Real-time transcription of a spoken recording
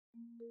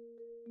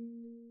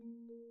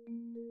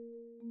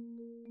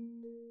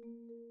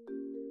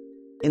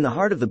In the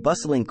heart of the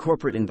bustling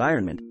corporate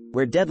environment,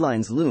 where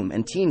deadlines loom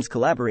and teams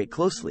collaborate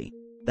closely,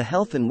 the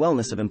health and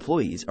wellness of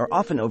employees are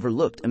often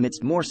overlooked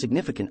amidst more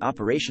significant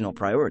operational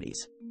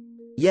priorities.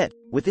 Yet,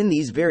 within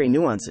these very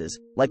nuances,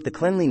 like the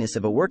cleanliness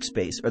of a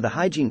workspace or the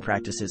hygiene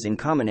practices in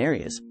common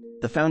areas,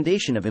 the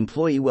foundation of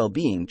employee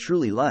well-being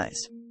truly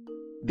lies.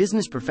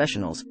 Business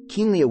professionals,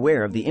 keenly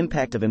aware of the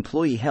impact of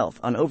employee health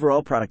on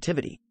overall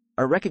productivity,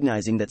 are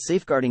recognizing that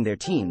safeguarding their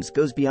teams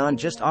goes beyond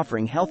just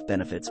offering health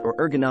benefits or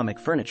ergonomic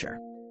furniture.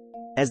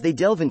 As they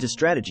delve into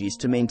strategies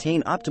to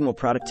maintain optimal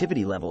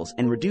productivity levels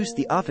and reduce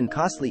the often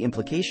costly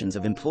implications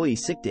of employee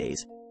sick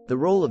days, the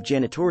role of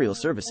janitorial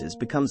services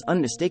becomes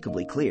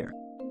unmistakably clear.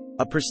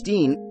 A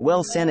pristine,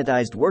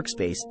 well-sanitized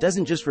workspace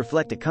doesn't just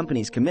reflect a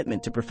company's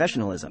commitment to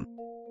professionalism.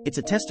 It's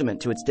a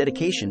testament to its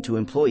dedication to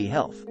employee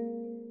health.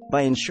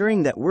 By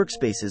ensuring that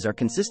workspaces are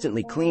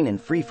consistently clean and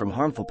free from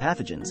harmful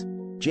pathogens,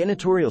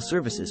 janitorial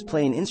services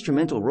play an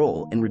instrumental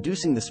role in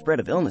reducing the spread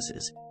of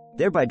illnesses,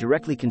 thereby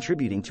directly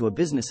contributing to a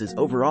business's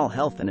overall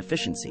health and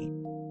efficiency.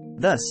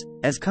 Thus,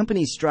 as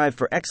companies strive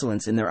for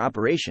excellence in their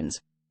operations,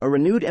 a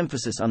renewed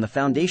emphasis on the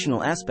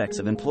foundational aspects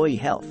of employee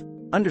health,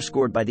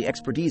 underscored by the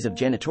expertise of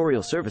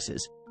janitorial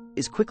services,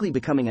 is quickly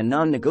becoming a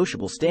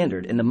non-negotiable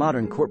standard in the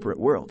modern corporate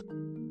world.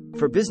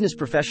 For business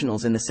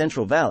professionals in the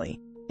Central Valley,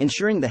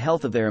 ensuring the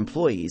health of their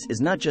employees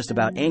is not just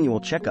about annual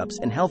checkups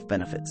and health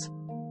benefits.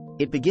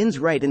 It begins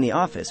right in the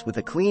office with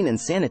a clean and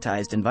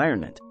sanitized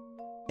environment.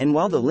 And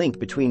while the link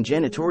between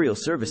janitorial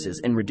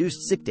services and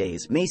reduced sick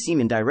days may seem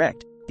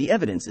indirect, the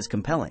evidence is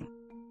compelling.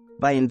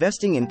 By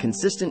investing in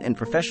consistent and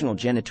professional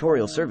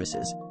janitorial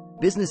services,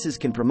 businesses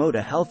can promote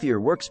a healthier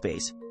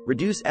workspace,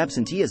 reduce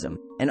absenteeism,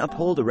 and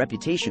uphold a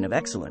reputation of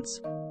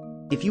excellence.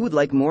 If you would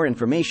like more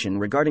information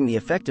regarding the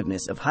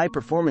effectiveness of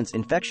high-performance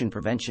infection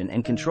prevention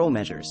and control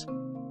measures,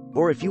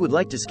 or if you would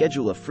like to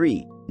schedule a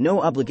free,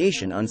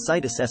 no-obligation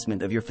on-site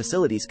assessment of your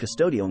facility's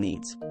custodial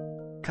needs,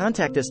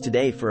 contact us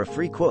today for a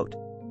free quote.